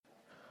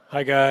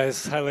Hi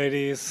guys, hi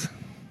ladies.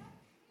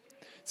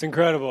 It's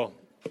incredible.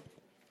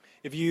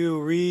 If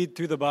you read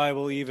through the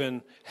Bible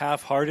even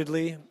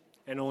half-heartedly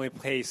and only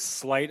pay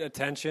slight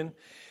attention,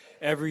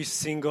 every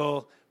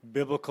single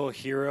biblical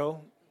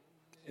hero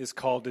is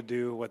called to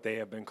do what they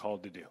have been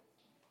called to do.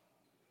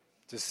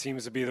 It just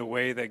seems to be the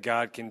way that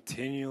God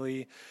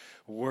continually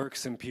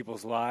works in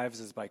people's lives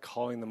is by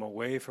calling them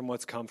away from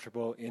what's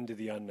comfortable into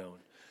the unknown.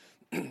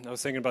 I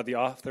was thinking about the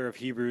author of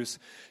Hebrews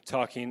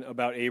talking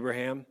about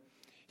Abraham.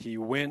 He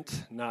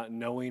went not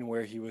knowing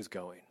where he was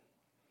going.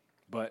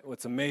 But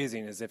what's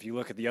amazing is if you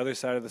look at the other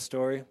side of the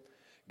story,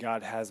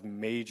 God has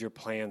major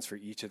plans for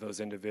each of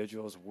those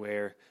individuals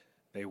where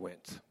they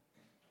went.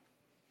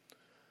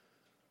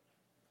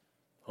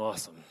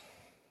 Awesome.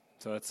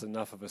 So that's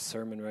enough of a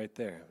sermon right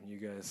there. You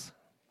guys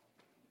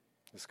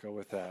just go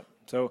with that.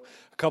 So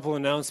a couple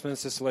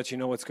announcements just to let you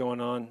know what's going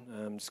on.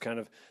 Just kind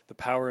of the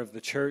power of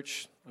the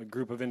church, a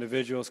group of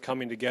individuals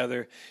coming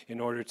together in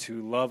order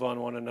to love on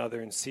one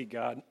another and seek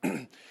God.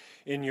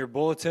 In your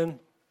bulletin,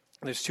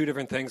 there's two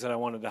different things that I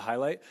wanted to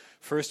highlight.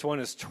 First one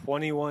is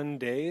 21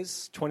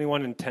 days,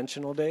 21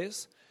 intentional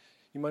days.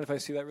 You mind if I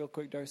see that real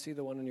quick, Darcy,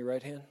 the one on your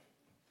right hand?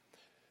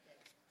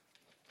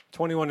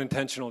 21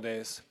 intentional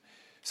days.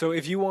 So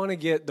if you want to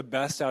get the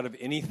best out of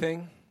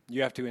anything,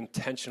 you have to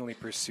intentionally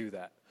pursue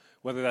that.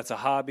 Whether that's a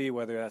hobby,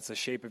 whether that's the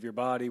shape of your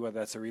body, whether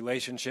that's a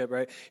relationship,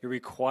 right? It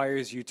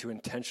requires you to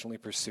intentionally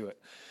pursue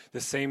it. The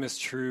same is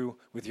true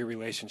with your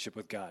relationship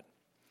with God.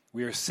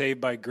 We are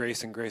saved by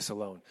grace and grace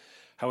alone.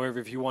 However,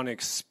 if you want to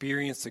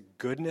experience the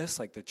goodness,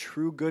 like the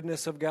true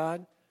goodness of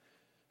God,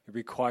 it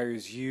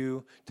requires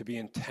you to be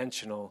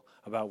intentional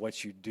about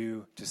what you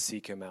do to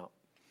seek Him out.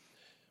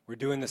 We're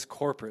doing this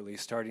corporately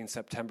starting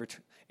September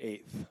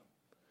 8th,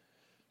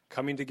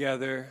 coming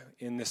together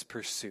in this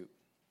pursuit.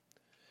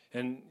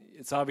 And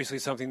it's obviously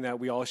something that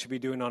we all should be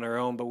doing on our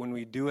own, but when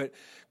we do it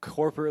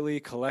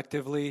corporately,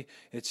 collectively,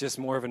 it's just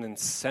more of an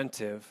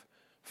incentive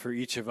for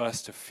each of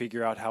us to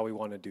figure out how we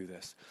want to do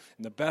this.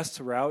 And the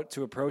best route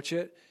to approach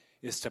it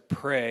is to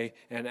pray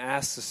and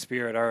ask the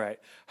Spirit, all right,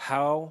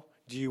 how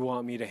do you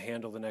want me to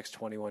handle the next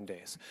 21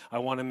 days? I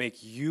want to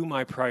make you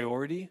my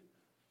priority.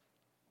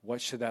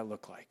 What should that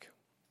look like?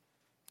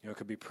 You know, it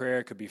could be prayer,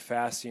 it could be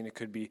fasting, it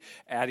could be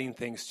adding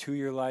things to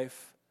your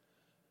life.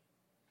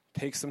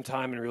 Take some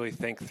time and really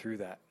think through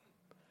that.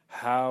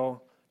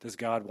 How does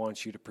God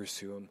want you to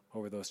pursue Him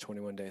over those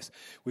 21 days?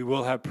 We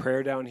will have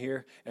prayer down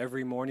here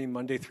every morning,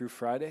 Monday through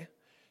Friday,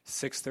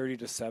 6:30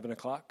 to 7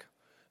 o'clock.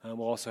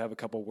 We'll also have a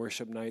couple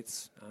worship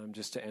nights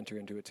just to enter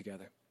into it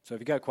together. So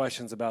if you got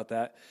questions about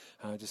that,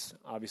 just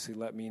obviously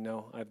let me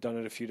know. I've done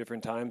it a few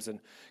different times and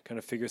kind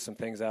of figured some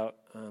things out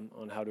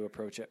on how to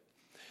approach it.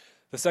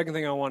 The second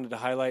thing I wanted to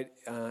highlight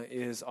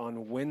is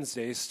on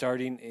Wednesdays,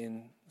 starting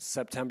in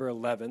September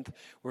 11th,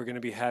 we're going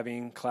to be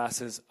having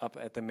classes up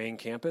at the main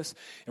campus,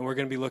 and we're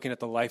going to be looking at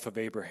the life of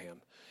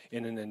Abraham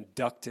in an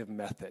inductive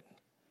method.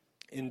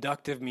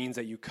 Inductive means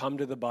that you come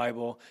to the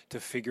Bible to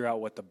figure out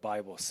what the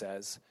Bible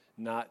says,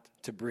 not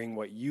to bring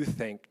what you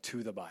think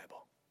to the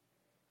Bible.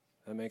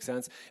 That makes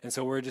sense? And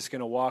so we're just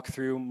going to walk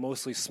through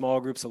mostly small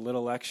groups, a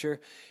little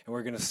lecture, and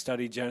we're going to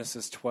study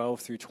Genesis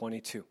 12 through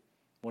 22.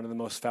 One of the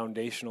most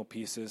foundational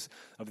pieces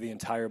of the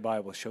entire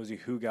Bible. Shows you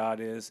who God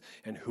is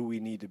and who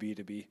we need to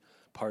be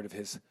part of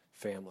His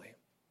family.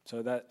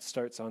 So that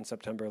starts on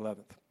September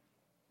 11th.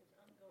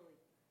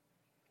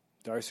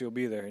 Darcy will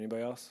be there.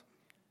 Anybody else?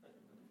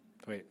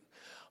 Wait.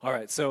 All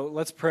right, so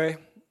let's pray.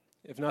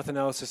 If nothing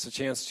else, just a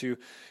chance to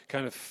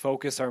kind of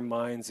focus our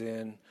minds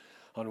in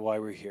on why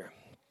we're here.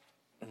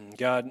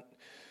 God,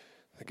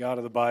 the God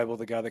of the Bible,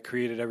 the God that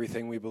created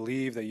everything we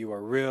believe, that you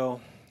are real,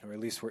 or at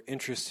least we're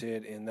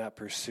interested in that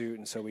pursuit.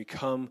 And so we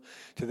come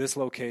to this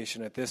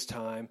location at this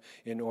time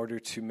in order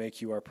to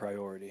make you our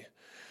priority.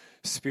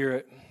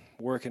 Spirit,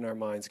 work in our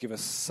minds. Give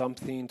us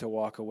something to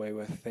walk away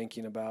with,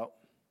 thinking about,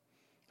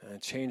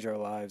 and change our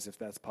lives if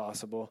that's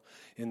possible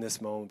in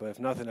this moment. But if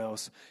nothing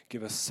else,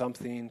 give us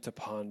something to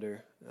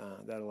ponder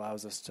that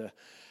allows us to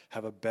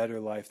have a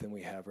better life than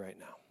we have right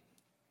now.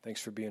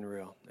 Thanks for being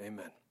real.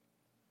 Amen.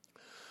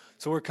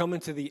 So we're coming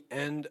to the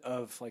end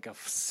of like a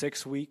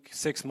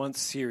 6-month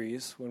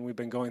series when we've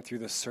been going through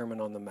the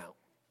Sermon on the Mount.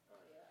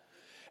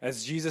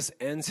 As Jesus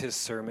ends his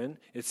sermon,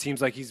 it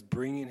seems like he's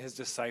bringing his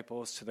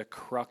disciples to the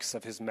crux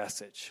of his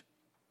message.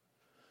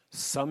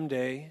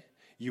 Someday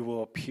you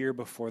will appear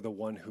before the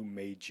one who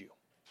made you.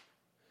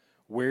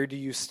 Where do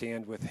you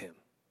stand with him?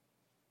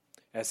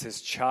 As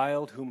his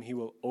child whom he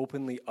will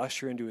openly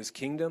usher into his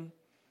kingdom,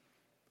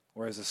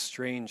 or as a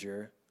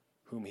stranger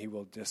whom he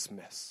will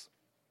dismiss?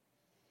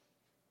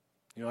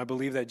 You know, I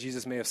believe that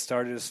Jesus may have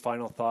started his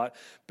final thought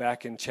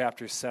back in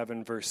chapter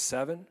 7, verse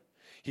 7.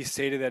 He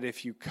stated that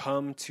if you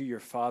come to your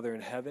Father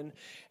in heaven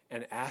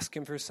and ask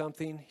him for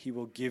something, he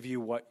will give you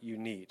what you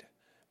need.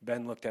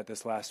 Ben looked at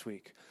this last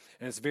week.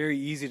 And it's very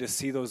easy to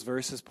see those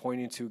verses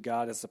pointing to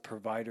God as the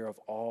provider of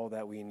all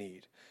that we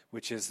need,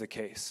 which is the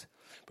case.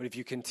 But if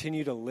you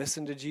continue to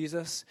listen to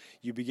Jesus,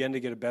 you begin to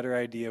get a better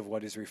idea of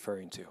what he's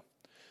referring to.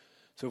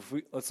 So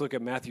let's look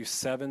at Matthew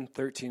 7,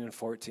 13, and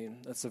 14.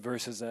 That's the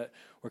verses that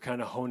we're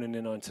kind of honing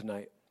in on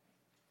tonight.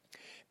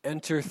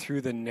 Enter through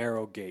the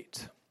narrow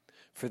gate,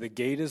 for the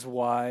gate is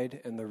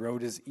wide and the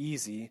road is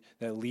easy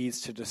that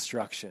leads to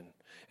destruction,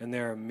 and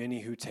there are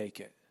many who take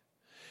it.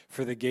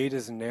 For the gate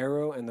is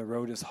narrow and the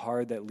road is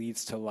hard that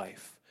leads to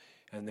life,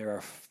 and there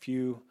are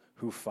few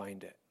who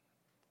find it.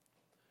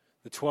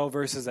 The 12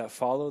 verses that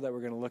follow that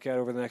we're going to look at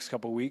over the next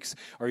couple weeks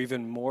are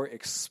even more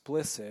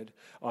explicit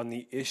on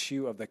the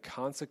issue of the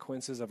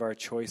consequences of our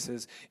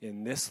choices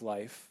in this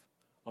life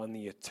on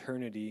the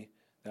eternity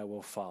that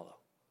will follow.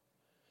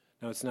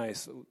 Now it's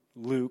nice.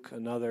 Luke,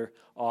 another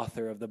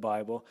author of the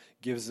Bible,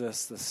 gives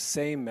us the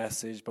same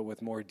message but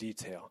with more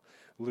detail.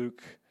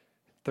 Luke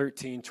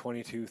 13,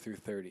 22 through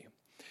 30.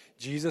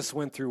 Jesus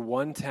went through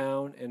one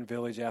town and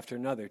village after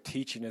another,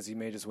 teaching as he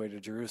made his way to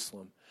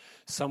Jerusalem.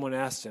 Someone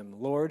asked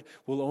him, "Lord,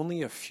 will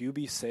only a few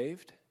be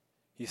saved?"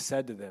 He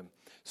said to them,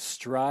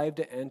 "Strive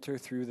to enter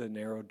through the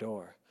narrow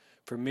door.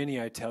 For many,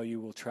 I tell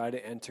you, will try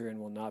to enter and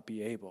will not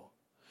be able.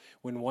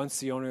 When once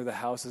the owner of the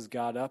house has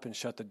got up and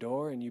shut the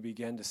door, and you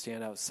begin to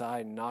stand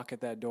outside and knock at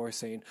that door,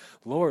 saying,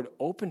 'Lord,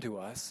 open to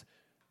us,'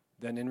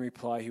 then in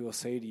reply he will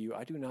say to you,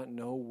 'I do not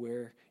know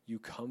where you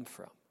come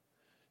from.'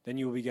 Then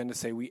you will begin to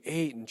say, 'We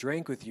ate and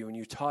drank with you, and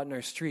you taught in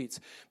our streets.'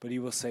 But he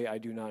will say, 'I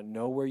do not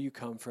know where you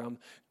come from.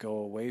 Go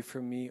away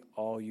from me,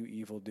 all you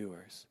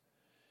evildoers.'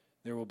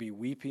 There will be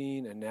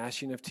weeping and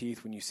gnashing of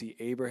teeth when you see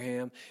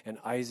Abraham and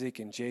Isaac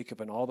and Jacob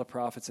and all the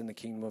prophets in the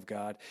kingdom of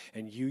God,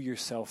 and you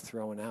yourself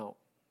thrown out.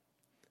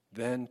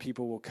 Then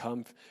people will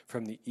come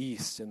from the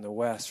east and the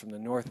west, from the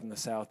north and the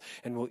south,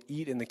 and will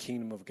eat in the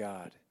kingdom of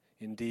God.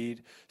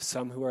 Indeed,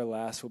 some who are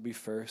last will be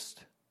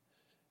first,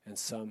 and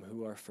some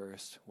who are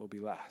first will be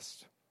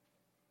last."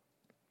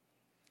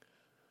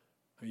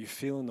 Are you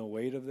feeling the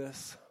weight of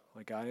this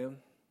like I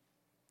am?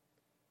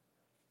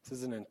 This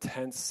is an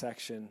intense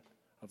section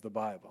of the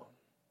Bible.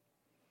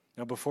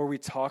 Now, before we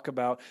talk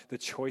about the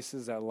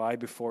choices that lie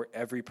before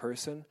every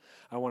person,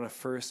 I want to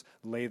first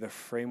lay the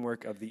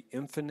framework of the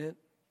infinite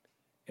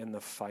and the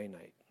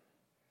finite.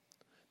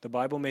 The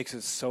Bible makes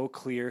it so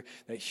clear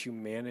that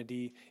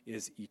humanity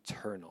is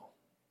eternal.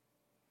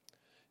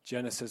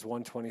 Genesis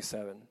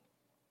 1:27.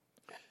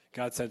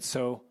 God said,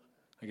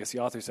 the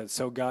author said,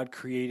 "So God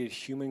created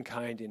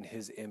humankind in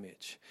his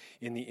image.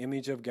 In the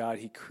image of God,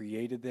 he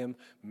created them,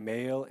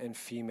 male and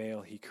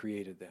female, he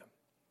created them."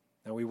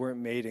 Now, we weren't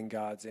made in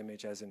God's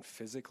image as in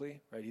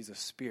physically, right? He's a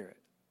spirit.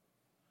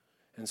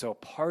 And so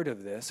part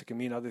of this, it can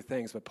mean other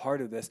things, but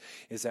part of this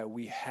is that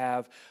we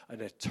have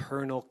an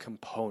eternal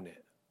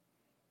component,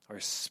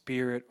 our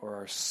spirit or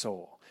our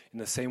soul. In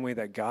the same way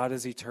that God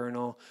is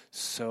eternal,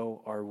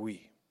 so are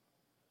we.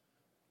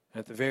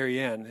 At the very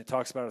end, it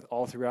talks about it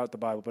all throughout the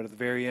Bible, but at the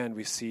very end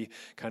we see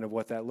kind of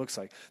what that looks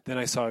like. "Then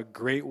I saw a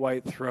great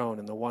white throne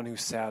and the one who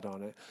sat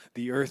on it.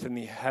 The earth and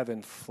the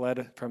heaven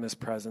fled from his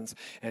presence,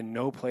 and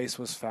no place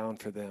was found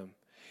for them.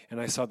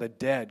 And I saw the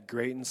dead,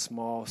 great and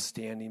small,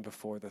 standing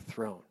before the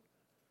throne."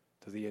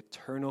 To the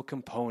eternal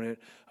component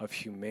of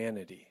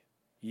humanity,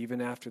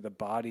 even after the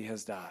body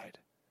has died,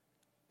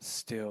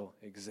 still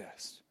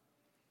exists.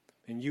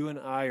 And you and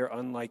I are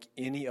unlike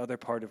any other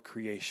part of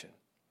creation.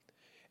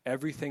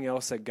 Everything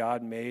else that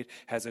God made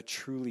has a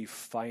truly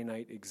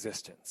finite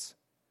existence.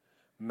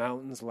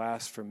 Mountains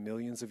last for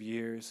millions of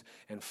years,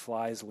 and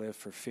flies live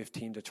for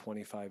 15 to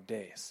 25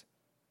 days.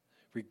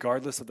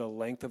 Regardless of the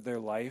length of their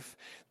life,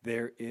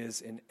 there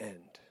is an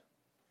end.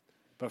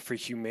 But for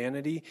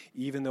humanity,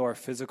 even though our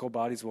physical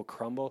bodies will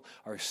crumble,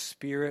 our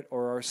spirit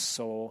or our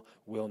soul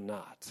will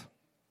not.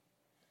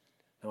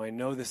 Now, I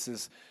know this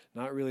is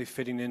not really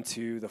fitting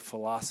into the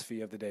philosophy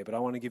of the day, but I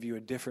want to give you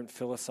a different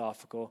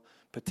philosophical,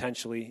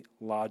 potentially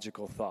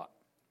logical thought.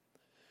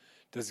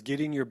 Does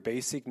getting your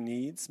basic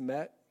needs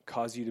met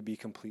cause you to be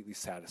completely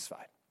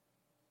satisfied?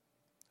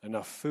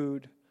 Enough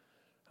food,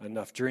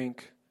 enough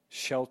drink,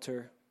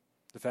 shelter,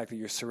 the fact that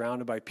you're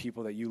surrounded by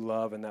people that you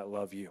love and that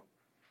love you.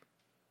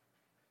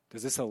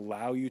 Does this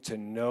allow you to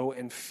know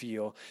and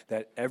feel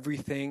that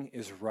everything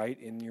is right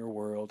in your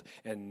world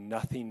and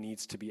nothing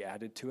needs to be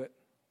added to it?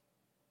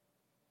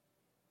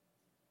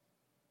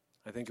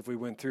 I think if we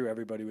went through,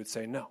 everybody would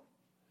say no.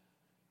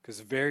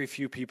 Because very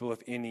few people,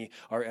 if any,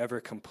 are ever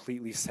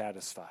completely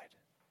satisfied.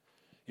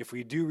 If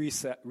we do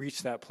reach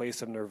that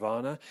place of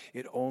nirvana,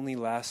 it only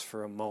lasts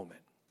for a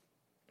moment.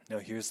 Now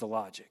here's the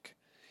logic.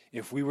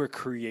 If we were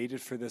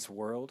created for this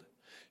world,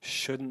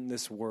 shouldn't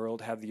this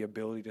world have the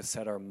ability to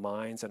set our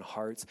minds and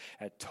hearts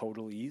at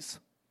total ease?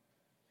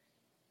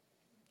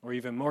 Or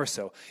even more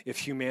so, if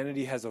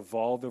humanity has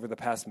evolved over the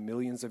past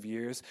millions of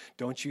years,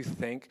 don't you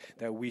think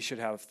that we should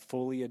have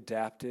fully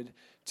adapted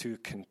to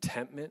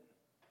contentment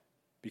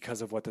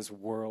because of what this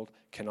world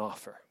can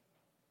offer?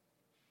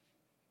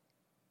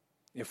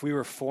 If we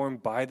were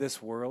formed by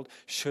this world,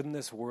 shouldn't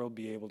this world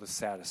be able to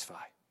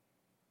satisfy?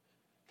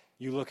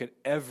 You look at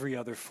every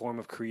other form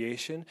of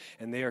creation,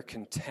 and they are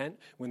content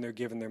when they're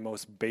given their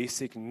most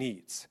basic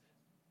needs,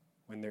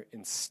 when their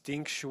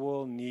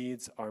instinctual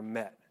needs are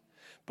met.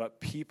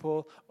 But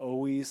people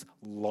always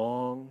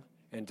long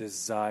and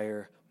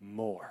desire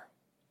more.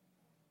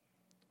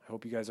 I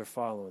hope you guys are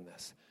following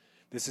this.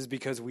 This is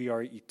because we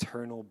are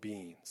eternal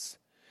beings.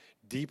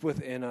 Deep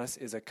within us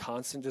is a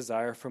constant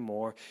desire for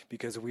more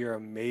because we are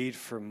made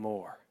for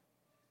more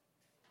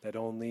that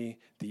only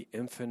the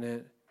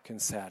infinite can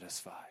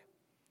satisfy.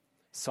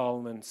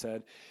 Solomon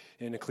said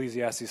in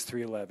Ecclesiastes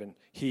 3:11,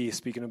 he,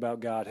 speaking about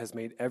God, has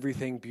made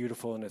everything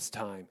beautiful in its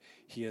time.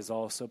 He has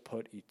also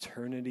put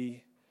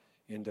eternity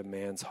into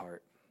man's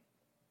heart.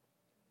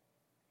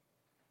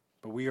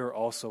 But we are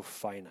also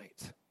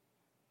finite.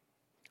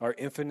 Our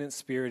infinite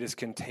spirit is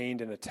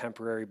contained in a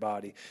temporary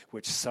body,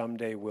 which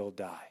someday will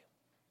die.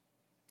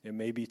 It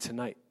may be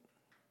tonight,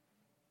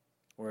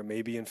 or it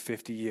may be in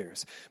 50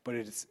 years. But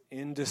it is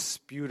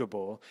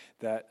indisputable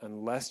that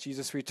unless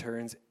Jesus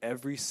returns,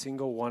 every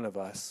single one of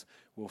us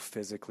will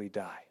physically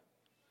die.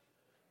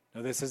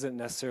 Now, this isn't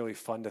necessarily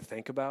fun to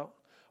think about.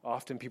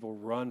 Often people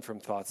run from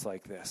thoughts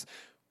like this,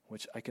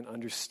 which I can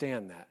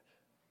understand that.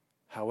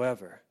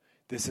 However,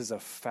 this is a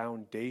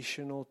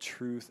foundational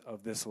truth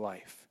of this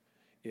life.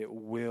 It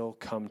will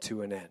come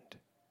to an end.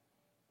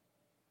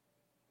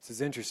 This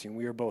is interesting.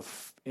 We are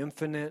both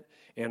infinite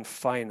and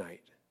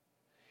finite.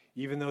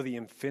 Even though the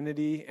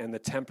infinity and the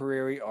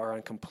temporary are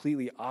on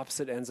completely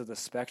opposite ends of the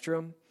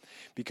spectrum,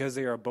 because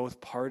they are both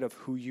part of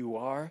who you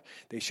are,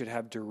 they should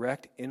have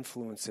direct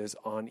influences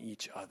on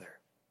each other.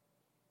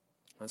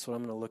 That's what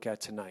I'm going to look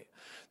at tonight.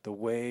 The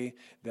way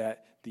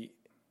that the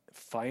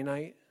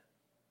finite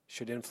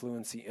should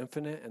influence the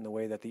infinite, and the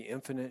way that the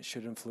infinite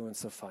should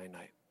influence the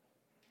finite.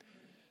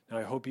 Now,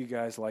 I hope you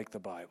guys like the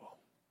Bible,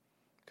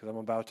 because I'm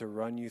about to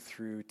run you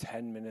through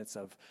 10 minutes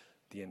of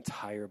the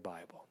entire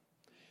Bible.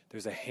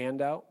 There's a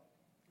handout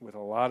with a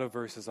lot of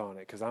verses on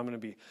it, because I'm going to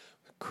be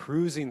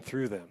cruising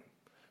through them.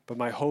 But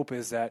my hope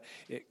is that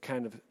it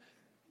kind of,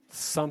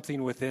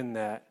 something within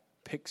that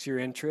piques your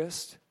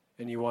interest,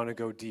 and you want to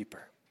go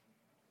deeper.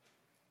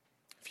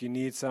 If you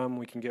need some,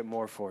 we can get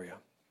more for you.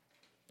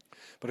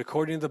 But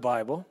according to the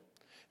Bible,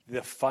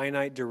 the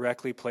finite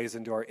directly plays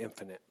into our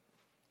infinite.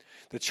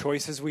 The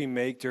choices we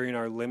make during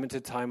our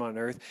limited time on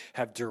earth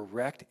have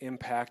direct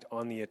impact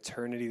on the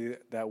eternity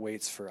that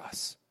waits for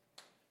us.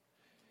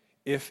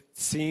 It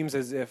seems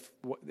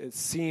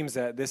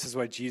that this is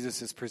what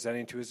Jesus is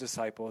presenting to his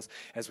disciples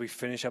as we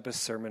finish up his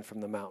sermon from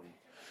the mountain.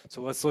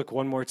 So let's look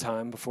one more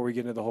time before we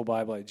get into the whole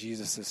Bible at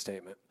Jesus'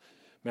 statement.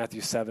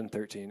 Matthew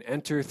 7:13.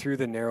 Enter through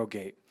the narrow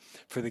gate,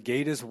 for the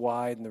gate is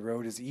wide and the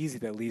road is easy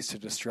that leads to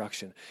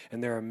destruction,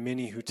 and there are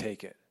many who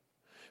take it.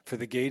 For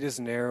the gate is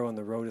narrow and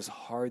the road is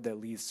hard that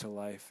leads to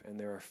life, and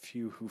there are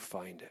few who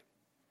find it.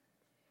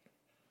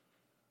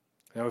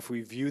 Now, if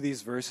we view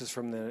these verses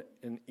from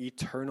an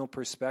eternal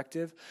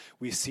perspective,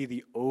 we see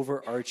the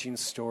overarching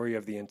story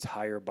of the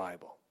entire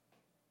Bible.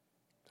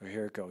 So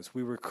here it goes.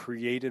 We were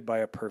created by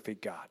a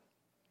perfect God.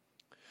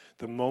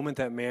 The moment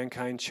that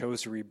mankind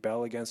chose to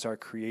rebel against our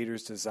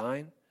Creator's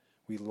design,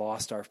 we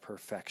lost our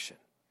perfection.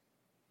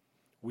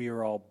 We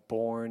are all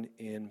born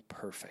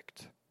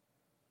imperfect.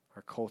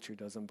 Our culture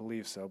doesn't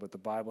believe so, but the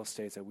Bible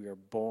states that we are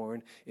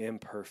born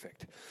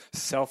imperfect.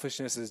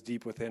 Selfishness is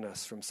deep within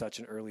us from such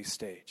an early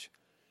stage.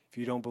 If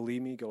you don't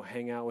believe me, go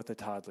hang out with the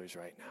toddlers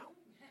right now.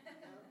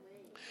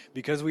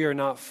 Because we are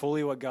not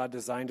fully what God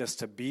designed us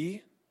to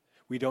be,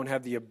 we don't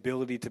have the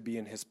ability to be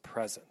in his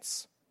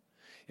presence.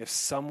 If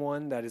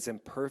someone that is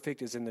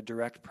imperfect is in the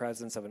direct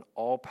presence of an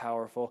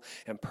all-powerful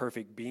and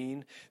perfect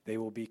being, they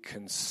will be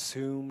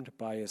consumed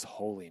by his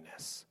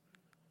holiness.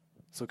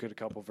 Let's look at a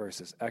couple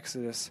verses.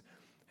 Exodus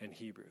and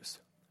Hebrews.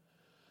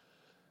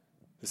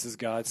 This is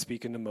God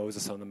speaking to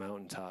Moses on the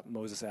mountaintop.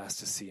 Moses asked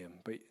to see him,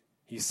 but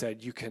he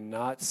said, "You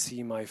cannot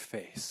see my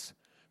face,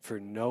 for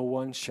no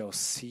one shall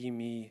see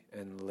me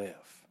and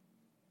live."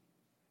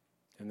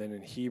 And then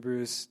in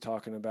Hebrews,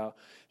 talking about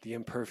the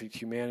imperfect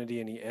humanity,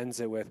 and he ends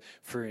it with,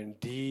 "For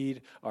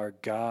indeed our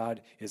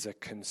God is a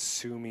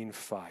consuming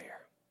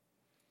fire."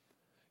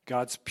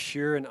 God's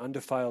pure and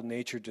undefiled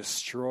nature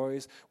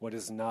destroys what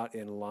is not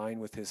in line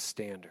with his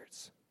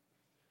standards.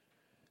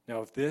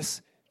 Now, if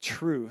this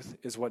truth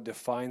is what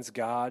defines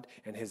God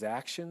and his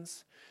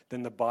actions,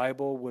 then the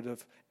Bible would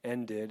have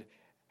ended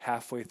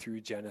halfway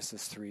through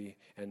Genesis 3,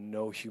 and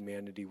no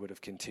humanity would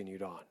have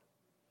continued on.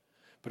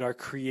 But our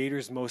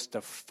Creator's most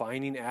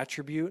defining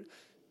attribute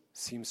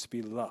seems to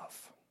be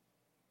love.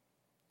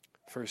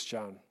 1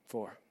 John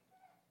 4.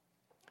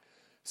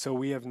 So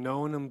we have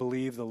known and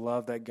believed the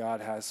love that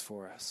God has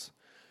for us.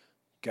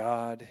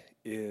 God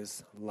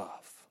is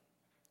love.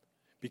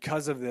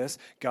 Because of this,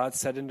 God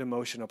set into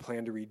motion a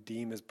plan to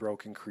redeem his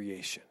broken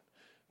creation,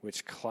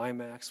 which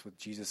climaxed with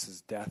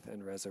Jesus' death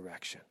and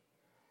resurrection.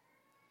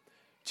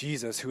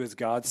 Jesus, who is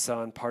God's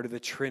Son, part of the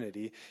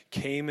Trinity,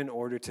 came in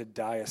order to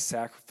die a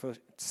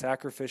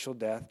sacrificial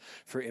death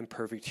for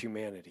imperfect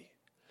humanity.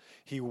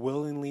 He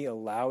willingly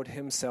allowed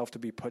himself to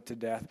be put to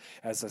death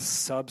as a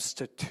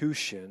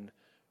substitution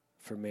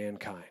for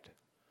mankind.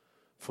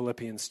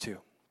 Philippians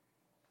 2.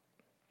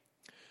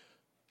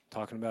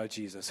 Talking about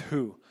Jesus,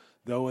 who,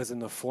 though as in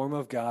the form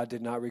of God,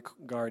 did not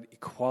regard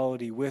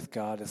equality with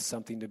God as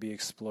something to be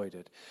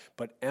exploited,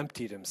 but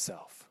emptied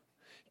himself,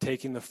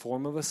 Taking the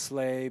form of a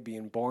slave,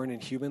 being born in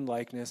human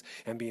likeness,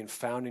 and being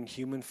found in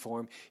human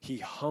form, he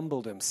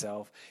humbled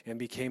himself and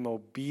became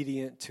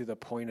obedient to the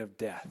point of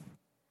death,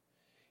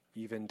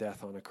 even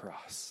death on a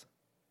cross.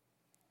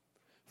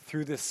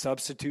 Through this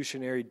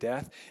substitutionary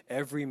death,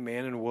 every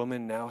man and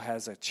woman now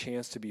has a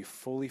chance to be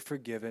fully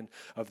forgiven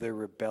of their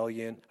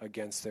rebellion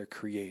against their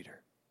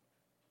Creator.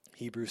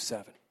 Hebrews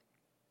 7.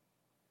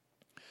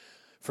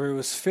 For it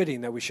was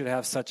fitting that we should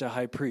have such a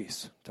high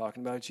priest,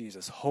 talking about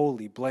Jesus,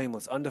 holy,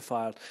 blameless,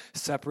 undefiled,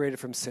 separated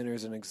from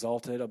sinners, and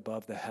exalted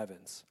above the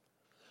heavens.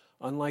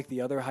 Unlike the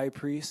other high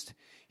priest,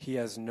 he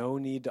has no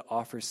need to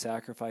offer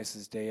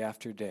sacrifices day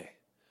after day,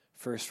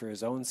 first for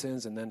his own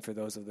sins and then for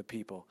those of the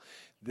people.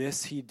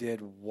 This he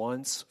did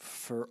once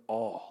for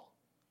all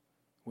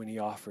when he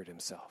offered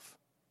himself.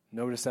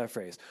 Notice that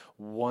phrase,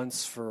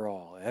 once for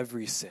all,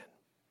 every sin.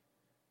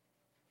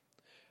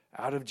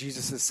 Out of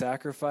Jesus'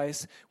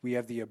 sacrifice, we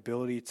have the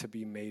ability to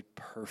be made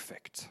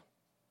perfect.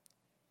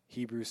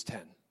 Hebrews 10.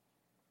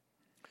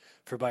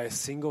 For by a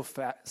single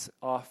fat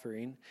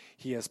offering,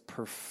 he has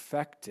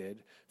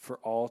perfected for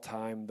all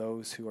time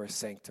those who are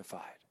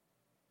sanctified.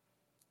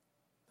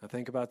 Now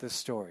think about this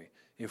story.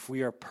 If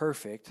we are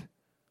perfect,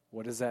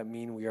 what does that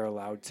mean we are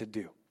allowed to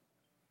do?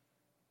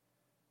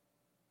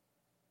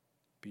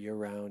 Be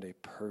around a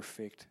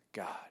perfect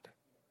God.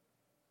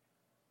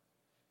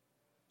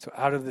 So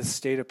out of this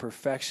state of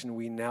perfection,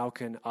 we now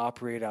can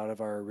operate out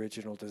of our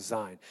original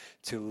design,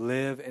 to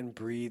live and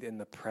breathe in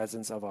the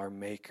presence of our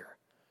Maker.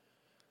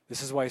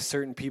 This is why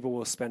certain people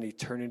will spend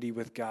eternity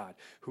with God,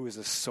 who is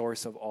the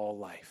source of all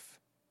life.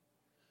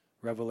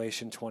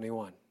 Revelation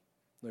 21.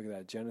 Look at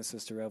that,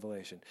 Genesis to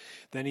Revelation.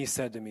 Then he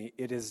said to me,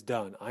 it is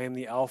done. I am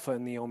the Alpha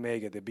and the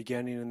Omega, the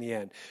beginning and the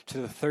end.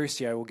 To the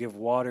thirsty I will give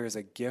water as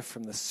a gift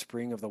from the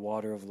spring of the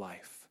water of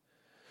life.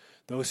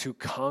 Those who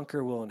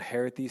conquer will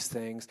inherit these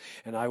things,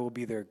 and I will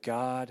be their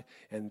God,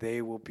 and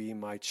they will be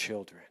my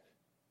children.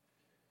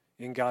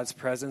 In God's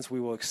presence,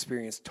 we will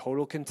experience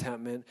total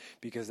contentment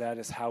because that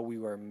is how we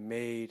were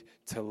made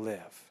to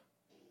live.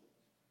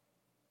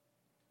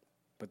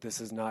 But this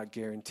is not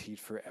guaranteed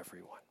for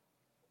everyone.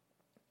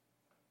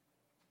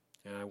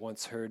 And I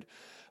once heard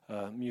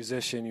a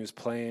musician, he was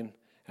playing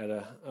at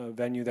a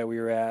venue that we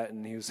were at,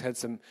 and he had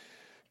some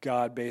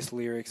God-based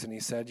lyrics, and he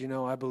said,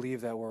 I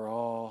believe that we're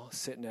all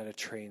sitting at a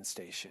train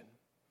station.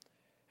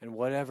 And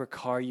whatever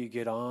car you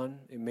get on,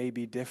 it may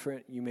be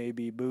different. You may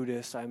be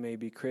Buddhist, I may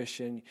be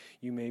Christian,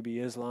 you may be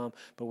Islam,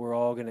 but we're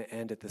all going to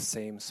end at the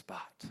same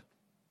spot.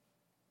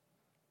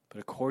 But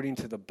according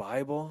to the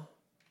Bible,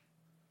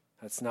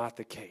 that's not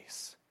the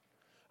case.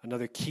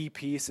 Another key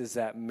piece is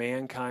that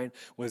mankind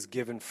was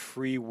given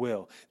free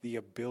will, the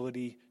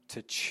ability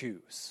to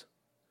choose.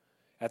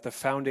 At the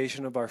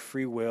foundation of our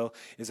free will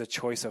is a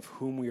choice of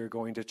whom we are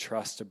going to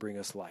trust to bring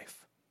us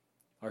life.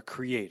 Our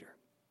Creator,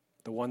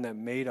 the one that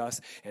made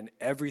us and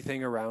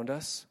everything around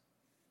us,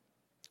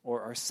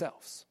 or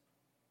ourselves.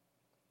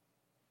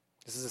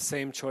 This is the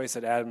same choice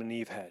that Adam and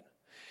Eve had.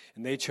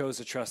 And they chose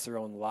to trust their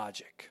own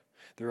logic,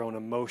 their own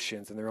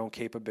emotions, and their own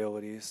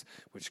capabilities,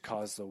 which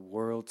caused the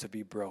world to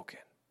be broken.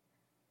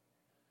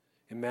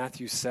 In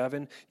Matthew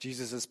 7,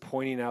 Jesus is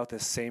pointing out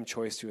this same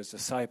choice to his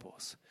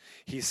disciples.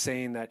 He's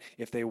saying that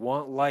if they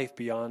want life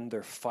beyond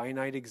their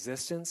finite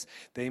existence,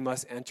 they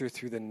must enter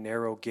through the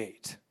narrow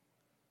gate.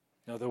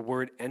 Now, the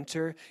word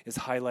enter is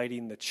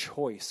highlighting the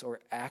choice or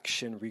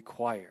action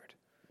required.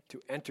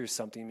 To enter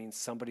something means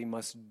somebody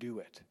must do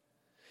it.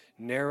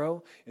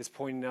 Narrow is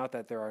pointing out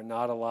that there are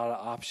not a lot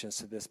of options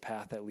to this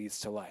path that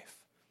leads to life.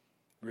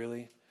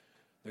 Really,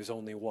 there's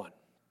only one.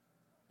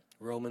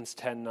 Romans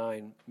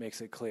 10:9 makes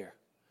it clear.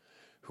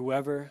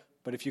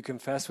 But if you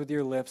confess with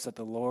your lips that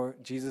the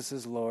Lord Jesus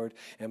is Lord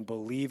and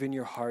believe in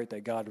your heart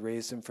that God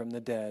raised him from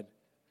the dead,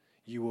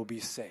 you will be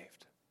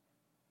saved.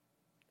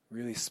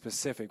 Really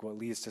specific what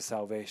leads to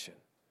salvation.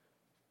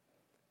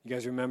 You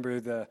guys remember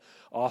the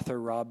author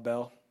Rob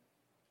Bell?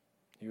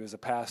 He was a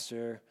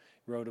pastor,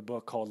 wrote a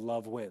book called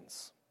Love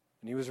Wins.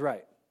 And he was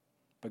right.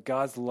 But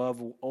God's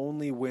love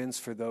only wins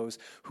for those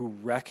who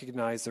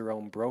recognize their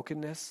own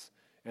brokenness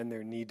and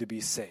their need to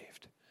be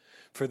saved.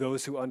 For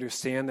those who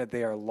understand that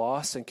they are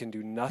lost and can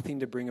do nothing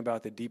to bring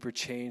about the deeper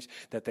change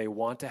that they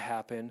want to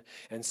happen,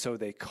 and so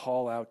they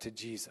call out to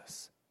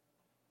Jesus.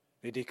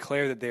 They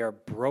declare that they are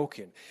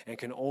broken and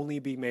can only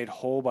be made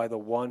whole by the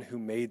one who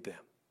made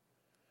them.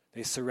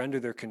 They surrender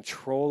their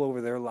control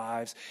over their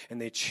lives, and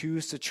they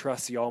choose to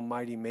trust the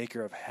Almighty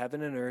Maker of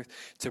heaven and earth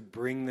to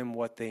bring them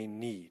what they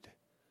need: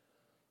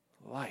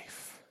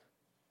 life.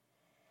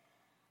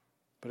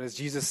 But as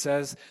Jesus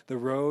says, the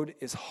road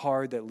is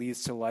hard that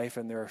leads to life,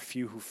 and there are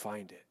few who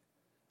find it.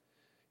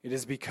 It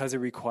is because it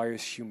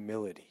requires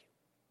humility.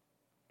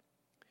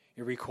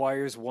 It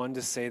requires one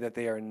to say that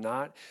they are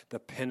not the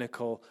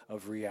pinnacle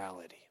of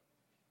reality.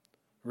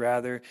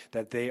 Rather,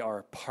 that they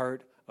are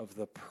part of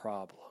the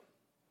problem.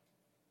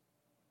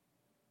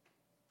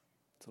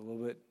 It's a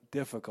little bit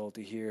difficult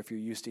to hear if you're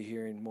used to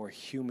hearing more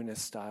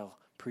humanist style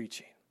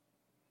preaching.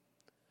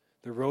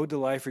 The road to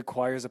life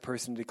requires a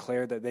person to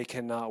declare that they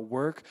cannot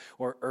work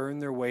or earn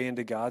their way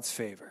into God's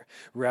favor.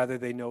 Rather,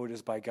 they know it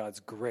is by God's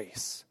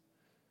grace,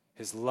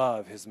 His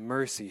love, His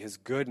mercy, His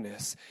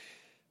goodness,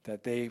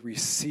 that they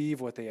receive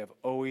what they have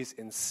always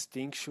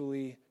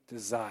instinctually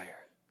desired,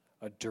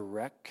 a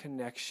direct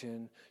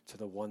connection to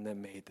the one that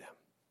made them.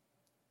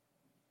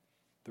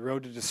 The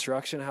road to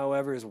destruction,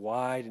 however, is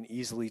wide and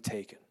easily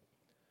taken.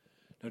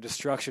 Now,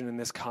 destruction in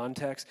this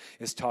context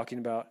is talking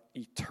about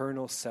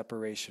eternal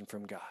separation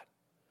from God.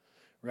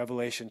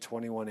 Revelation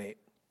 21:8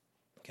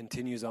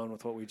 continues on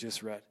with what we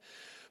just read.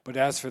 But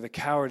as for the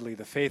cowardly,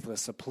 the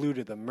faithless, the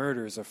polluted, the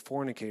murderers, the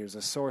fornicators,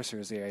 the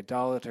sorcerers, the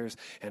idolaters,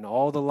 and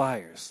all the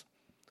liars,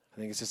 I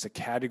think it's just a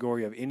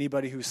category of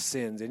anybody who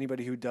sins,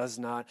 anybody who does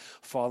not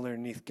fall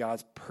underneath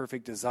God's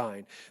perfect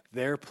design,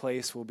 their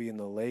place will be in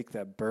the lake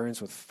that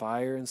burns with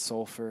fire and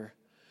sulfur,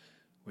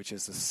 which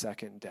is the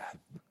second death.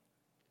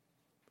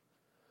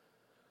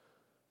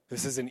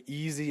 This is an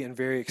easy and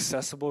very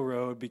accessible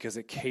road because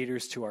it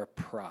caters to our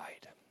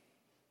pride.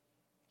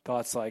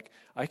 Thoughts like,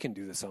 I can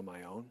do this on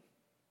my own.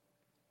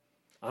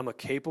 I'm a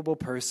capable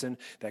person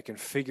that can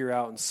figure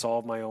out and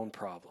solve my own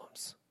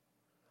problems.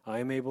 I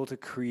am able to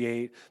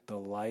create the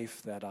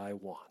life that I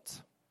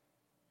want.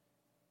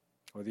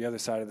 Or the other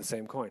side of the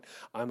same coin.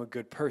 I'm a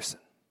good person.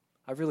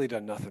 I've really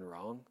done nothing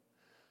wrong.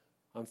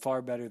 I'm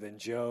far better than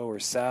Joe or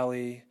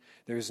Sally.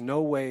 There's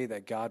no way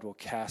that God will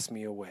cast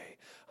me away.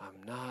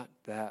 I'm not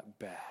that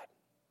bad.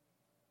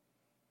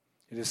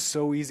 It is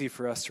so easy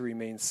for us to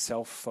remain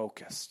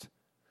self-focused,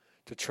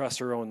 to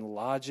trust our own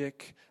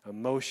logic,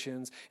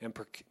 emotions, and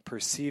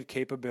perceived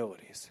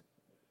capabilities.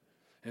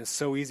 And it's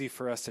so easy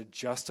for us to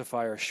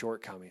justify our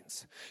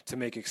shortcomings, to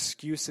make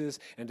excuses,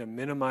 and to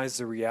minimize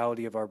the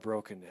reality of our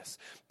brokenness.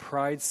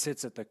 Pride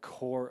sits at the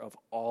core of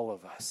all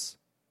of us.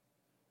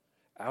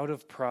 Out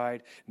of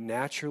pride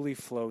naturally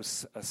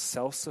flows a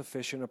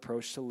self-sufficient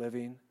approach to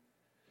living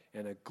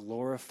and a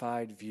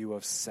glorified view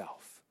of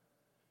self.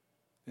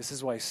 This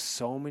is why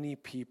so many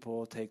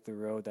people take the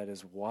road that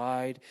is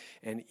wide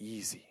and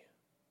easy.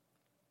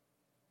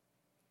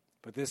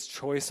 But this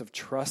choice of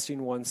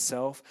trusting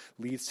oneself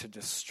leads to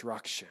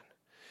destruction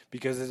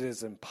because it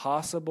is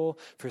impossible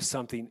for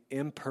something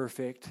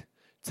imperfect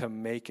to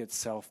make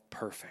itself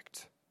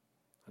perfect.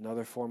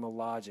 Another form of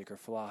logic or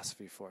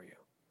philosophy for you.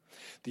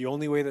 The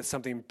only way that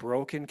something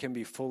broken can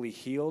be fully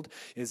healed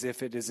is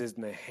if it is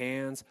in the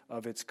hands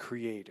of its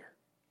creator.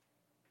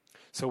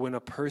 So when a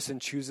person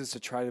chooses to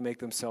try to make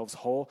themselves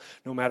whole,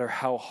 no matter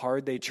how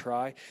hard they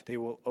try, they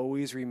will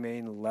always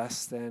remain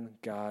less than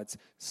God's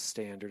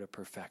standard of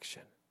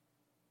perfection.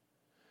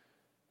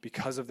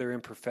 Because of their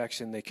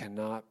imperfection, they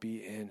cannot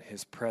be in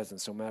His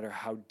presence, no matter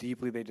how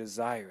deeply they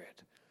desire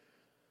it.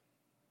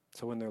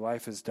 So when their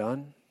life is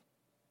done,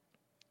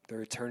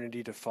 their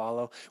eternity to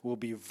follow will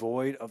be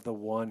void of the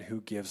one who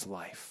gives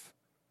life.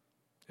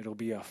 It'll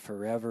be a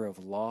forever of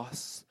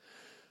loss,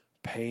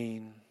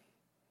 pain,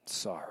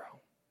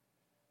 sorrow.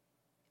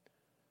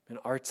 And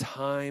our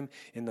time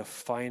in the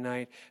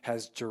finite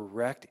has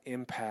direct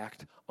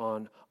impact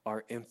on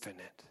our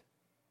infinite.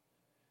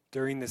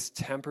 During this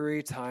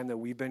temporary time that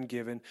we've been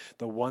given,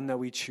 the one that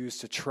we choose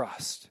to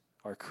trust,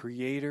 our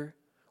Creator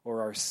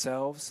or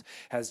ourselves,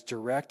 has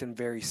direct and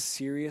very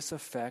serious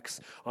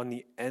effects on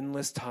the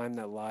endless time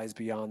that lies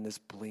beyond this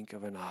blink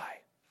of an eye.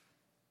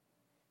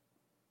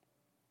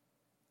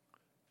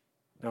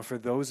 Now, for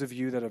those of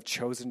you that have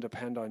chosen to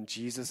depend on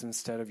Jesus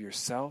instead of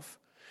yourself,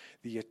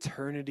 the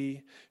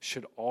eternity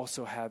should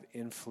also have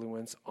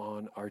influence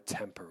on our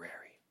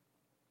temporary.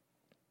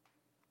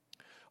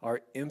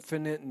 Our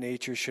infinite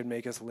nature should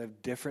make us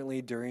live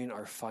differently during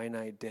our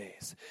finite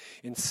days.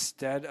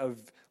 Instead of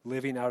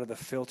living out of the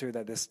filter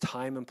that this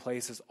time and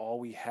place is all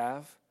we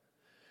have,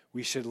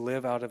 we should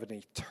live out of an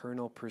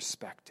eternal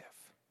perspective.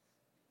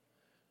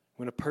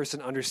 When a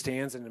person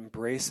understands and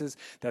embraces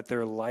that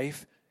their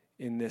life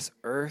in this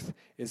earth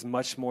is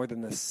much more than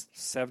the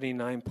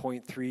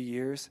 79.3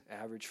 years,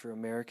 average for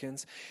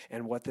Americans,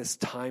 and what this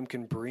time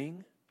can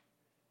bring,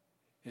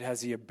 it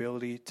has the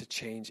ability to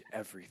change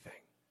everything.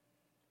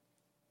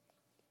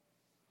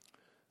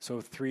 So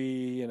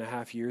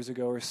 3.5 years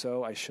ago or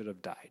so, I should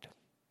have died.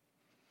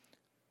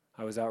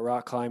 I was out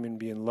rock climbing,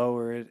 being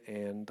lowered,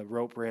 and the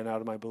rope ran out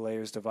of my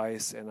belayer's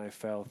device, and I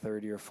fell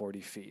 30 or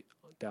 40 feet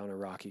down a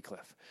rocky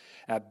cliff.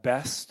 At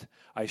best,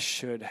 I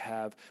should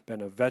have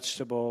been a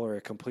vegetable or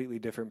a completely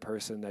different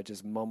person that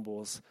just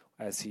mumbles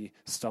as he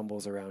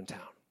stumbles around town.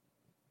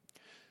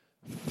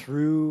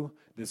 Through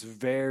this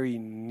very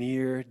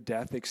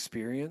near-death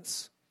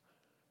experience,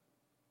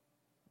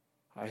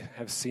 I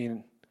have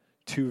seen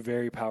two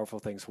very powerful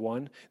things.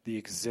 One, the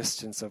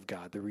existence of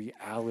God, the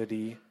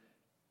reality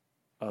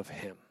of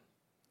Him.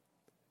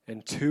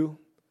 And two,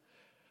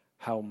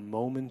 how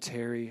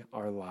momentary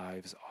our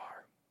lives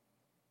are.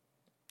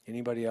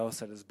 Anybody else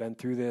that has been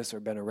through this or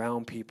been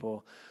around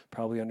people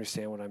probably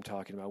understand what I'm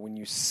talking about. When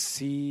you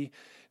see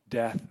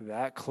death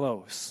that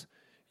close,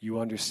 you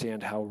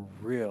understand how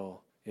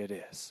real it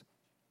is.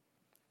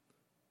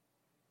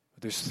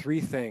 But there's three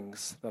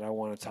things that I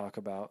want to talk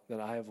about that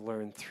I have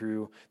learned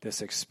through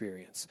this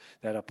experience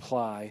that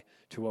apply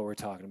to what we're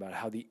talking about,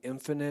 how the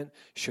infinite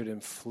should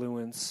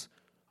influence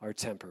our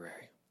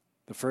temporary.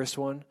 The first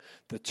one,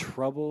 the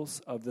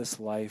troubles of this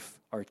life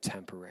are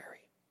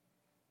temporary.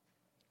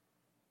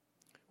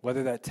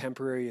 Whether that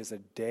temporary is a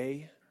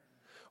day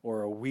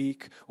or a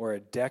week or a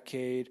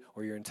decade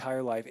or your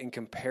entire life, in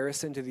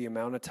comparison to the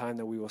amount of time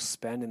that we will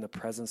spend in the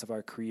presence of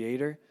our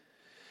Creator,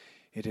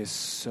 it is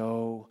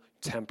so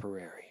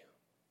temporary.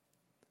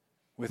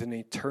 With an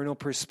eternal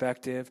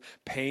perspective,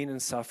 pain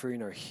and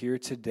suffering are here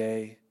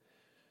today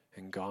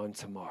and gone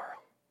tomorrow.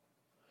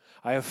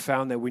 I have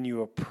found that when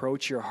you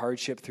approach your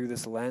hardship through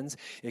this lens,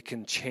 it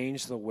can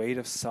change the weight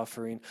of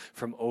suffering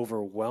from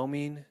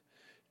overwhelming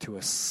to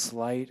a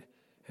slight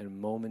and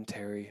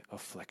momentary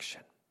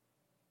affliction.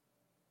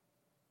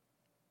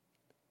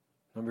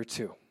 Number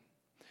two,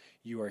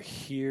 you are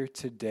here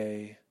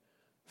today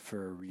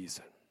for a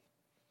reason.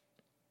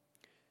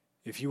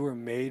 If you were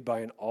made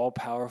by an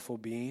all-powerful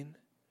being,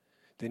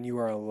 then you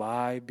are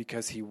alive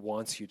because he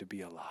wants you to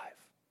be alive.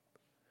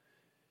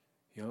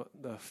 You know,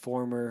 the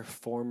former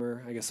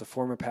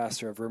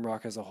pastor of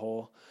Rimrock as a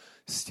whole,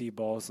 Steve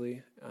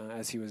Balsley,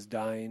 as he was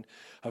dying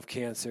of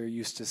cancer,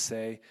 used to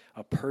say,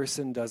 a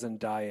person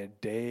doesn't die a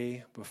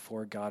day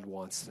before God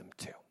wants them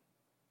to.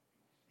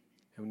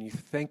 And when you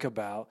think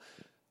about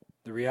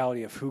the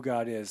reality of who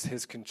God is,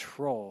 his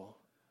control,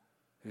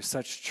 there's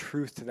such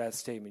truth to that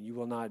statement. You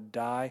will not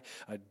die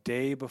a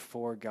day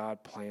before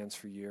God plans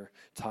for your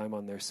time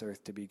on this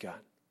earth to be begun.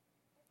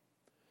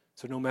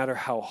 So no matter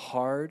how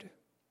hard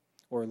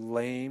or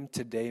lame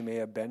today may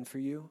have been for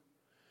you,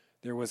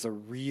 there was a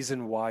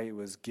reason why it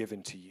was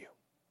given to you.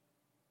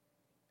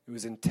 It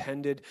was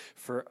intended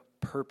for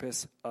a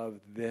purpose of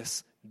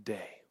this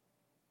day.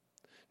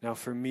 Now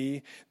for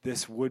me,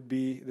 this would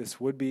be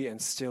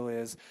and still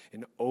is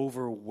an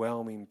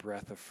overwhelming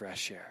breath of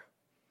fresh air.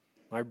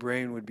 My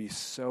brain would be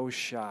so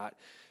shot,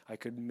 I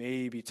could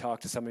maybe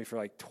talk to somebody for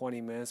like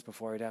 20 minutes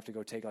before I'd have to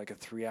go take like a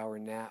 3-hour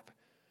nap.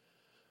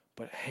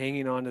 But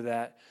hanging on to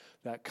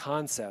that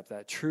concept,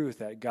 that truth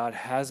that God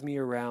has me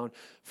around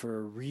for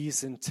a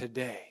reason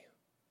today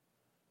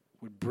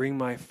would bring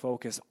my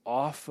focus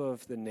off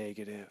of the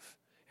negative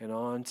and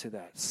on to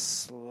that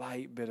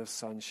slight bit of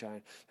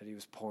sunshine that he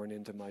was pouring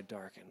into my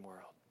darkened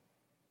world.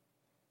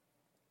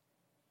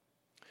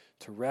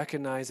 To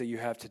recognize that you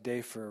have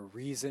today for a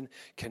reason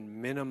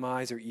can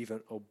minimize or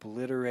even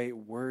obliterate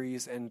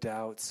worries and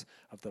doubts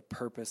of the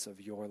purpose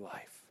of your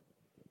life.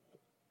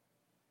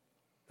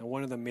 Now,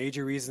 one of the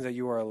major reasons that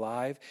you are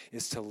alive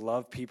is to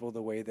love people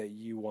the way that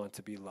you want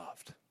to be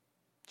loved.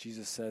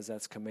 Jesus says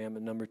that's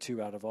commandment number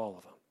 2 out of all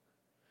of them.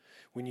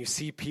 When you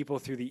see people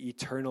through the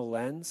eternal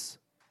lens,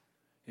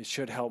 it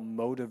should help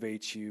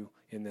motivate you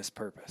in this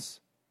purpose.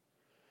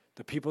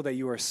 The people that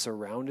you are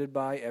surrounded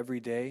by every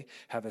day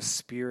have a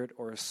spirit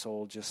or a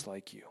soul just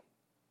like you.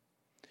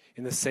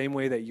 In the same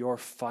way that your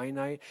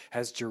finite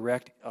has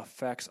direct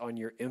effects on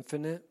your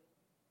infinite,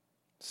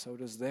 so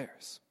does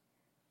theirs.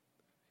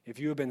 If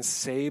you have been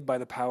saved by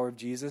the power of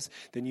Jesus,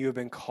 then you have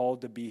been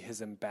called to be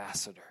his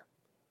ambassador,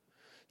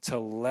 to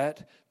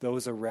let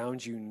those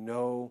around you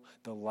know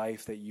the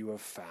life that you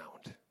have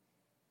found.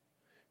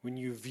 When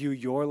you view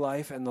your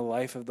life and the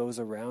life of those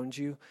around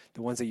you,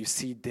 the ones that you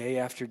see day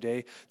after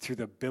day, through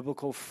the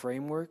biblical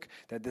framework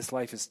that this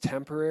life is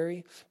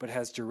temporary but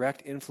has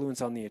direct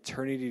influence on the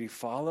eternity to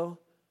follow,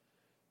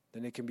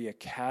 then it can be a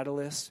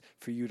catalyst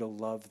for you to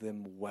love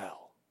them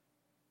well,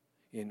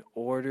 in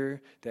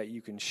order that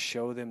you can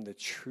show them the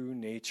true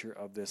nature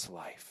of this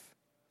life,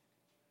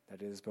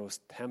 that is both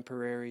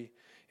temporary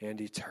and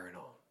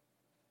eternal.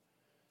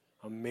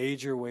 A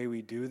major way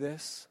we do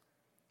this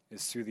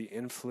is through the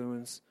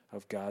influence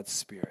of God's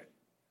Spirit.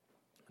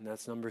 And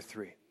that's number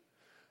 3.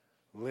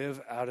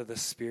 Live out of the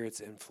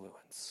Spirit's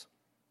influence.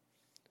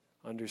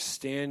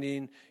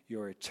 Understanding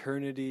your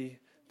eternity,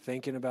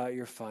 thinking about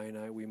your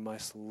finite, we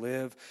must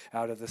live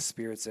out of the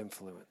Spirit's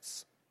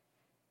influence.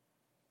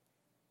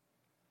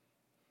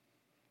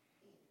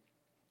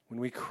 When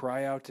we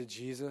cry out to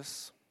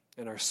Jesus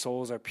and our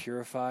souls are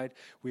purified,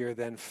 we are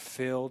then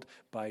filled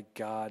by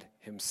God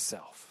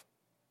himself.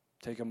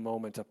 Take a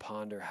moment to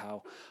ponder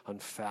how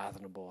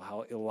unfathomable,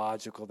 how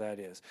illogical that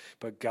is.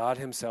 But God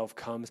himself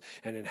comes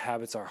and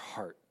inhabits our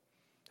heart.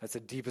 That's the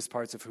deepest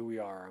parts of who we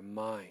are, our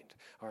mind,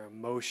 our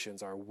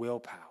emotions, our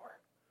willpower.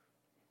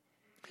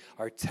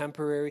 Our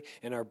temporary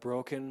and our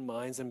broken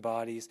minds and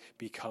bodies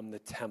become the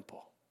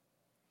temple.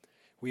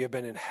 We have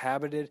been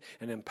inhabited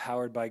and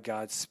empowered by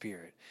God's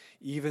Spirit.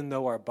 Even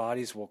though our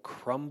bodies will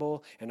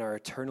crumble and our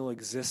eternal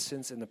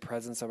existence in the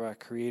presence of our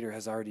Creator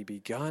has already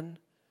begun,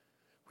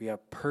 we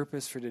have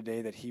purpose for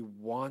today that he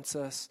wants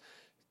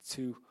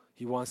to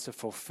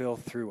fulfill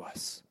through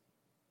us.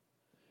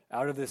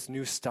 Out of this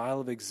new style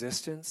of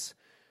existence,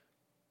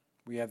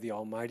 we have the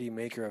Almighty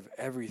Maker of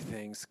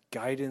everything's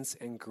guidance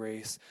and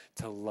grace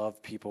to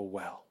love people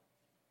well.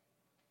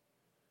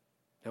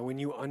 Now, when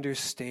you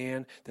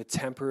understand the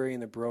temporary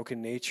and the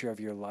broken nature of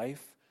your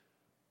life,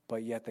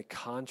 but yet the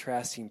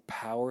contrasting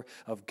power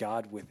of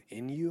God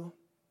within you.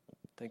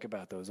 Think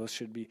about those. Those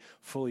should be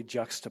fully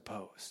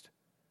juxtaposed.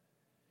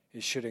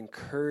 It should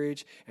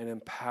encourage and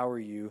empower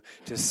you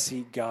to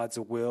seek God's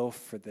will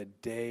for the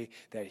day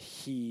that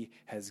He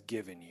has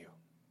given you.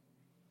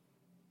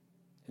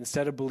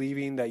 Instead of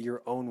believing that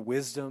your own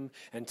wisdom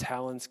and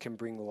talents can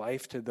bring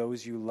life to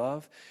those you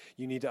love,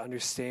 you need to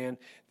understand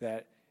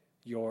that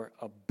your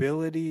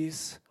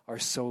abilities are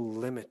so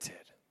limited.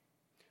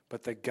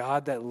 But the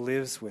God that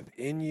lives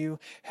within you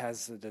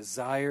has the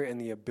desire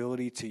and the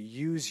ability to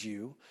use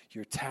you,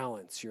 your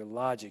talents, your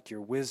logic,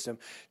 your wisdom,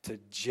 to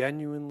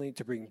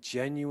bring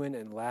genuine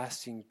and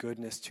lasting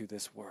goodness to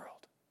this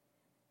world.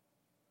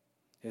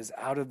 It is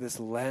out of this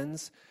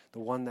lens,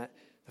 the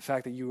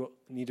fact that you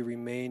need to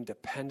remain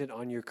dependent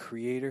on your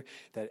Creator,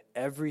 that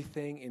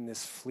everything in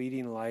this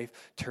fleeting life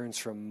turns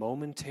from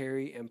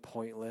momentary and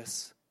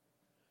pointless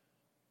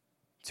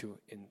to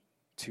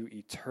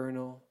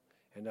eternal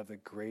and of the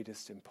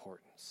greatest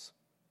importance.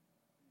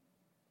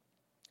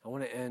 I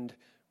want to end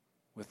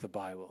with the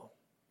Bible,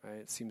 right?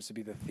 It seems to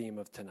be the theme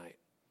of tonight.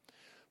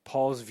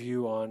 Paul's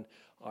view on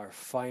our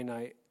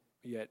finite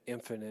yet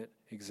infinite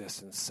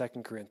existence,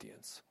 2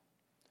 Corinthians.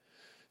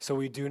 So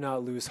we do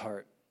not lose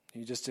heart.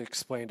 He just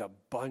explained a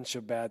bunch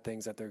of bad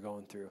things that they're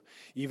going through.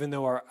 Even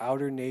though our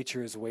outer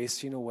nature is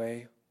wasting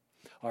away,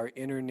 our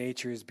inner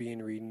nature is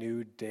being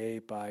renewed day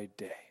by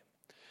day.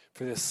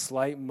 For this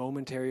slight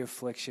momentary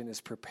affliction is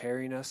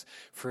preparing us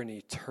for an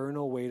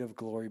eternal weight of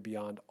glory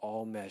beyond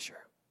all measure,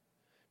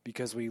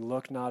 because we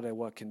look not at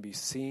what can be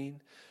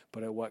seen,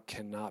 but at what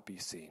cannot be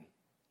seen.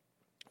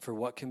 For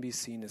what can be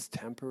seen is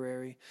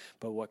temporary,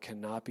 but what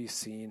cannot be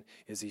seen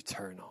is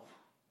eternal.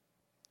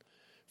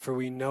 For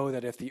we know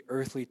that if the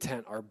earthly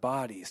tent, our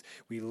bodies,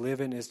 we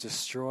live in is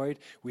destroyed,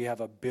 we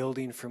have a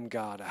building from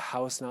God, a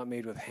house not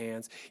made with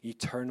hands,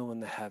 eternal in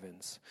the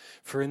heavens.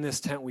 For in this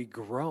tent we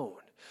groan,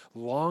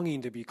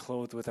 longing to be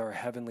clothed with our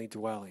heavenly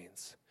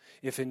dwellings.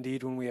 If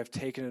indeed when we have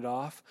taken it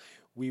off,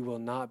 we will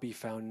not be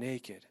found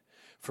naked.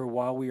 For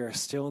while we are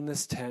still in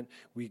this tent,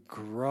 we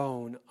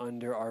groan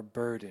under our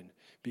burden,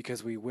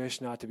 because we wish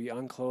not to be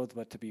unclothed,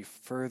 but to be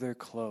further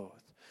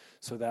clothed,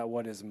 so that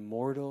what is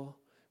mortal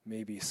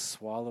may be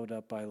swallowed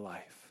up by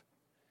life.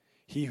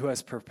 He who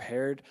has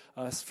prepared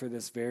us for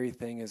this very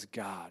thing is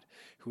God,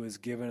 who has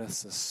given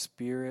us the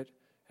Spirit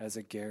as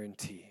a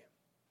guarantee.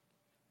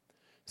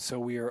 So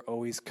we are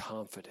always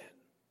confident,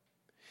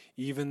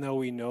 even though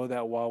we know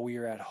that while we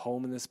are at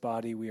home in this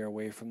body, we are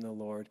away from the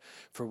Lord,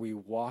 for we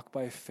walk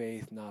by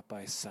faith, not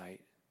by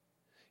sight.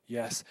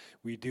 Yes,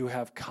 we do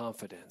have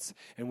confidence,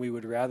 and we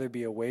would rather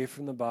be away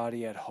from the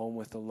body at home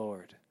with the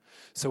Lord.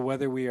 So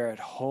whether we are at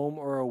home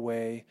or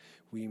away,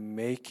 we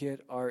make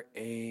it our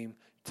aim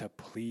to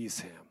please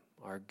Him,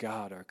 our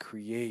God, our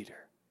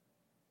Creator.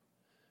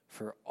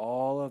 For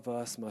all of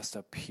us must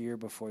appear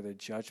before the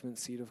judgment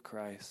seat of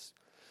Christ,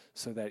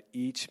 so that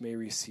each may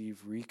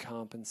receive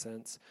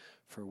recompense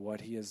for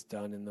what he has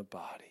done in the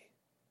body,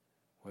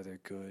 whether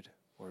good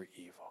or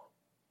evil.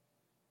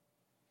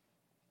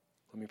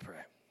 Let me pray.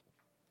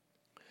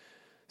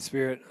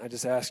 Spirit, I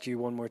just ask you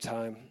one more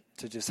time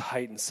to just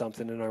heighten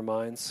something in our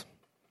minds,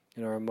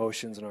 in our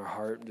emotions, in our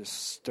heart, and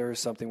just stir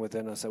something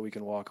within us that we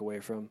can walk away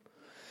from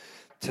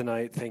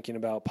tonight, thinking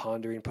about,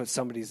 pondering, put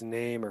somebody's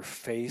name or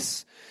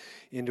face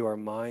into our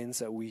minds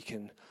that we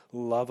can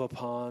love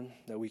upon,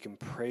 that we can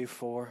pray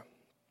for.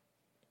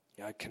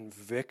 God,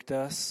 convict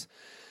us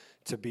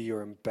to be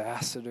your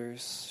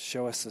ambassadors.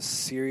 Show us the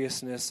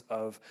seriousness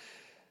of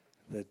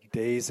the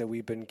days that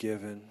we've been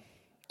given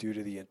due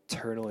to the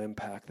eternal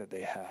impact that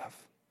they have.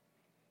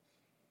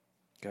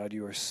 God,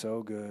 you are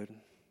so good,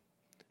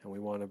 and we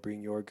want to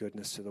bring your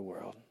goodness to the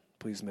world.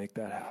 Please make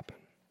that happen.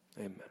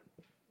 Amen.